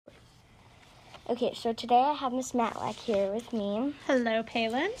Okay, so today I have Miss Matlack here with me. Hello,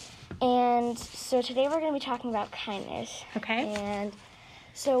 Palin. And so today we're going to be talking about kindness. Okay. And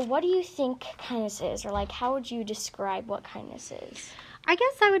so what do you think kindness is? Or how would you describe what kindness is? I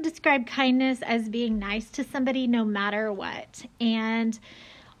guess I would describe kindness as being nice to somebody no matter what. And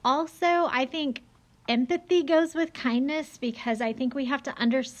also, I think empathy goes with kindness because I think we have to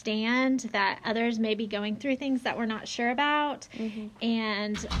understand that others may be going through things that we're not sure about. Mm-hmm.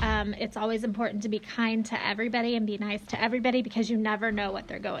 And it's always important to be kind to everybody and be nice to everybody because you never know what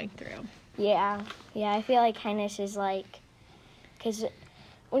they're going through. Yeah, I feel like kindness is because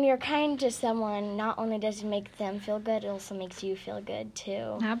when you're kind to someone, not only does it make them feel good, it also makes you feel good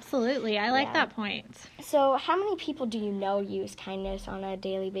too. Absolutely. I like that point. So how many people do you know use kindness on a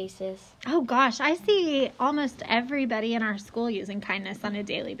daily basis? Oh gosh, I see almost everybody in our school using kindness on a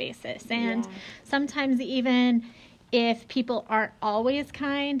daily basis. And sometimes even if people aren't always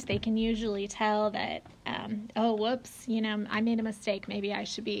kind, they can usually tell that, oh, whoops, I made a mistake. Maybe I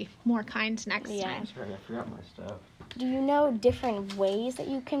should be more kind next time. Sorry, I forgot my stuff. Do you know different ways that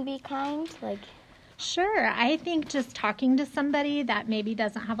you can be kind? Sure. I think just talking to somebody that maybe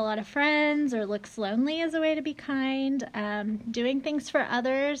doesn't have a lot of friends or looks lonely is a way to be kind. Doing things for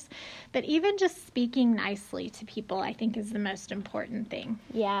others, but even just speaking nicely to people, I think is the most important thing.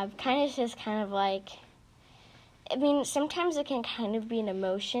 Yeah, kindness is kind of sometimes it can kind of be an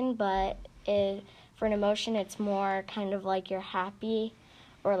emotion, but for an emotion, it's more kind of like you're happy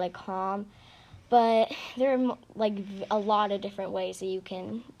or calm. But there are a lot of different ways that you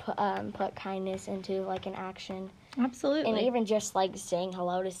can put kindness into an action. Absolutely. And even just saying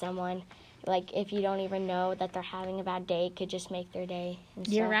hello to someone, if you don't even know that they're having a bad day, it could just make their day.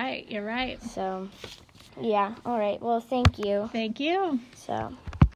 You're right. So, yeah. All right. Well, thank you. Thank you. So.